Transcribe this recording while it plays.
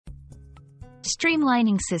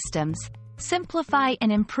Streamlining systems. Simplify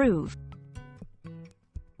and improve.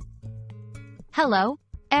 Hello,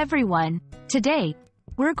 everyone. Today,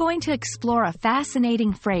 we're going to explore a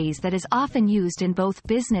fascinating phrase that is often used in both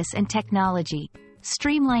business and technology: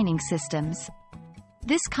 streamlining systems.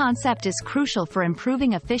 This concept is crucial for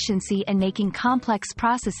improving efficiency and making complex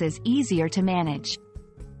processes easier to manage.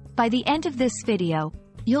 By the end of this video,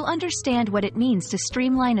 you'll understand what it means to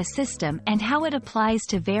streamline a system and how it applies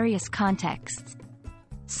to various contexts.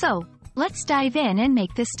 So, let's dive in and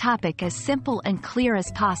make this topic as simple and clear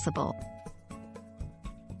as possible.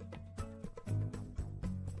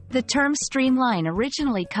 The term streamline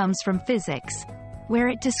originally comes from physics, where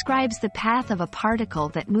it describes the path of a particle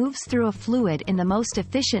that moves through a fluid in the most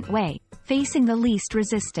efficient way, facing the least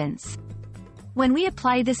resistance. When we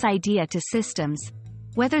apply this idea to systems,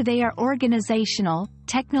 whether they are organizational,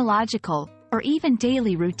 technological, or even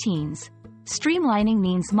daily routines, streamlining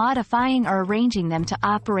means modifying or arranging them to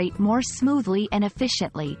operate more smoothly and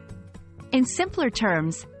efficiently. In simpler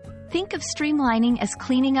terms, think of streamlining as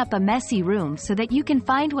cleaning up a messy room so that you can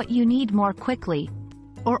find what you need more quickly,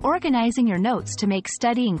 or organizing your notes to make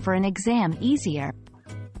studying for an exam easier.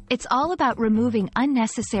 It's all about removing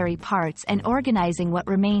unnecessary parts and organizing what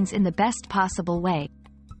remains in the best possible way.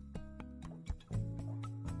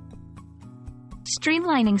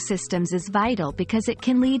 Streamlining systems is vital because it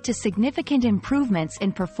can lead to significant improvements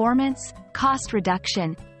in performance, cost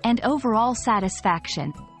reduction, and overall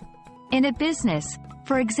satisfaction. In a business,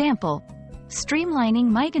 for example, streamlining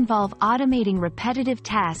might involve automating repetitive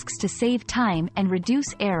tasks to save time and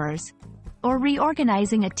reduce errors, or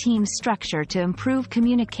reorganizing a team's structure to improve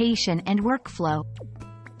communication and workflow.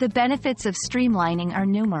 The benefits of streamlining are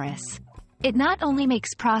numerous. It not only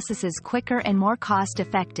makes processes quicker and more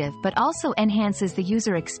cost-effective but also enhances the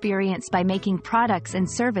user experience by making products and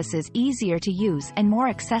services easier to use and more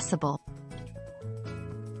accessible.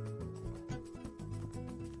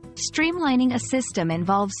 Streamlining a system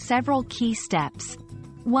involves several key steps.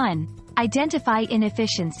 1. Identify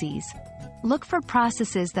inefficiencies. Look for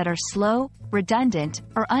processes that are slow, redundant,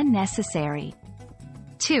 or unnecessary.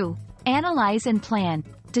 2. Analyze and plan.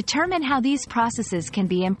 Determine how these processes can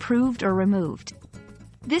be improved or removed.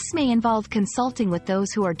 This may involve consulting with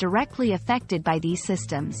those who are directly affected by these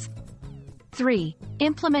systems. 3.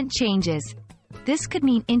 Implement changes. This could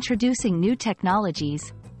mean introducing new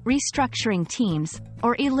technologies, restructuring teams,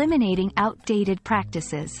 or eliminating outdated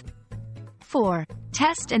practices. 4.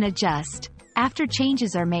 Test and adjust. After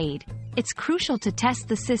changes are made, it's crucial to test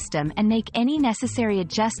the system and make any necessary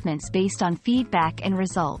adjustments based on feedback and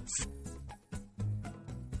results.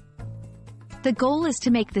 The goal is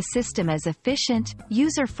to make the system as efficient,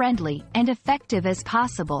 user-friendly, and effective as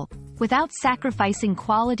possible, without sacrificing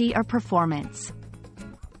quality or performance.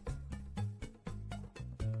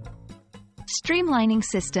 Streamlining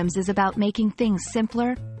systems is about making things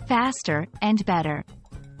simpler, faster, and better.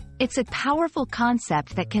 It's a powerful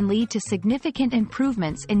concept that can lead to significant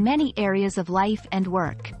improvements in many areas of life and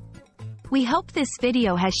work. We hope this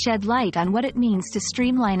video has shed light on what it means to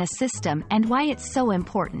streamline a system and why it's so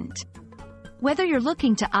important. Whether you're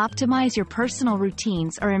looking to optimize your personal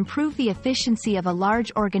routines or improve the efficiency of a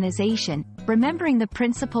large organization, remembering the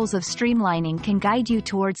principles of streamlining can guide you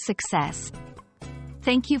towards success.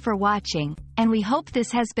 Thank you for watching, and we hope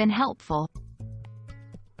this has been helpful.